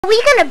Are we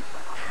gonna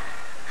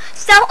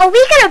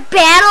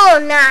battle or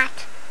not?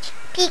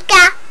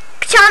 Pika,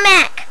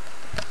 Chomac.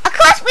 Of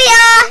course we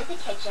are.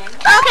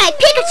 Okay,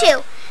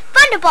 Pikachu,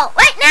 Thunderbolt,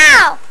 right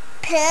now.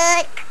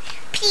 Peek.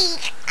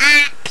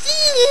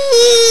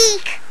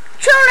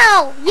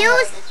 Chuno,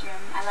 use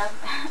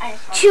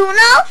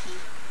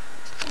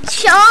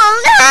Chuno.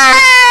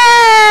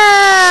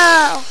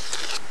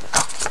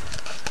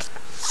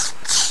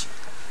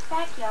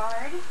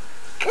 Backyard.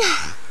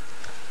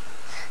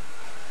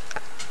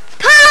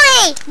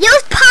 Polly!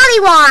 Use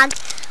Poliwag!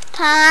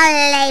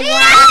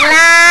 Poliwag!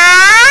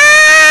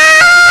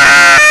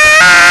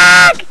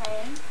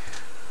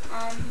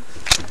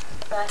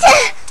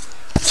 Okay.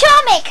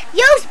 Chomic!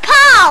 Use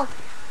Paw!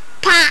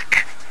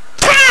 Pack!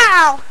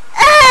 Pow!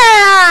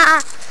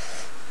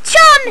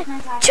 Chuma!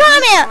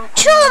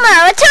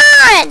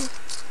 Return!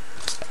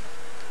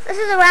 This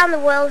is around the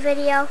world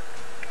video.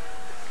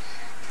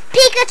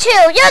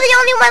 Pikachu! You're the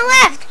only one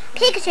left!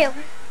 Pikachu!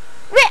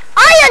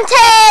 Iron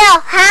Tail!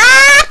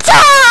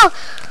 Hato!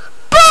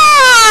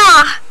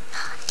 Bah!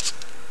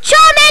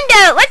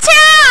 Charmander,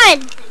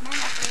 return!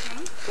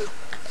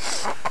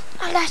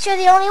 I'm not sure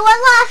the only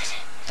one left.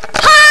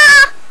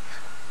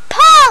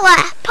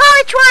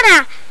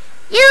 Polytrona!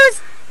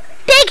 Use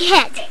Big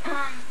Hit!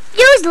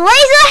 Use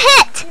Laser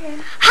Hit!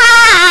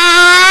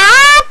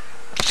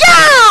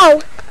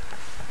 Go!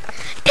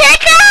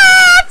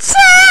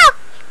 Pikachu!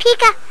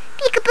 Pika!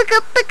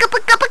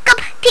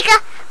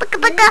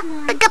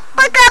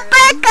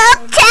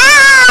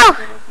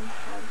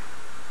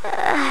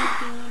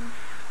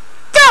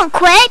 Don't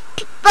quit,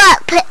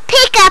 but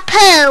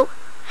Pika-poo.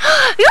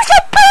 You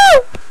said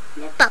poo.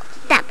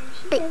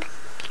 Okay.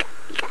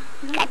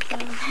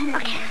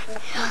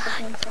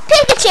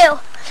 Pikachu.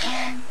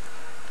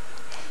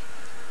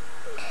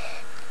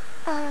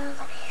 Let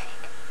me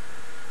think.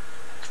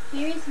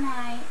 Here's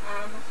my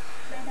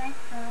red-eye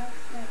frog.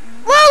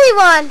 Lolly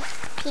one.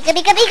 Peek.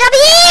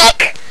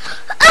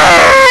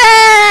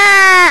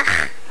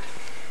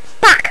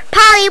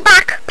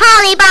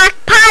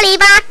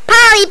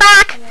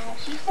 Polybach. Yeah,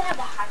 she used to have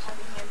the hot tub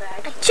in here,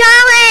 but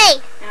Charlie. I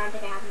don't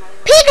think I have another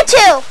one.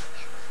 Pikachu.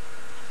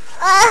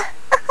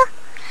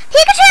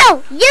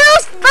 Pikachu.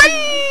 Use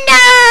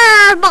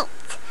Thunderbolt.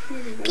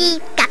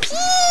 Peek.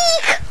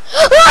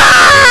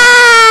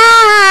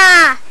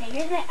 Okay,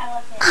 here's the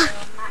elephant.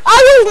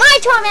 I'll use my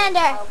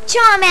Charmander.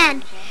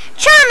 Charman,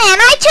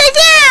 I choose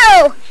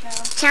you.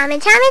 Charman.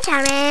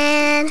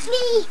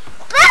 Me.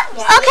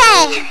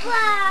 Okay.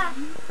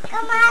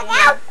 Come on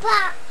out.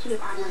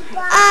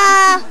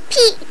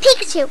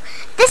 Pikachu.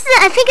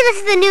 I think this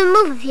is the new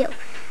move of you.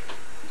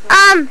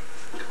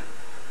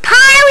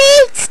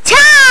 Pirate's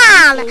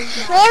Town.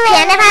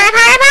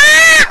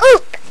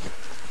 Oop.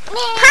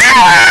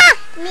 Power.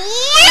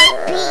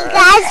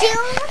 Pikachu.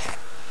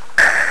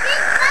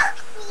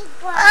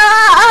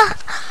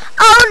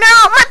 Oh no,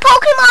 my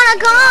Pokemon are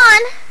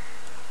gone.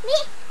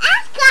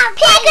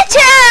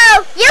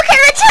 Pikachu, you can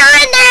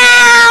return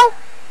now.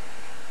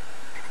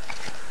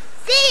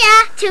 See ya.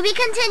 To be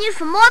continued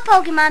for more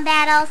Pokemon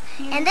battles.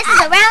 And this is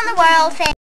Around the World.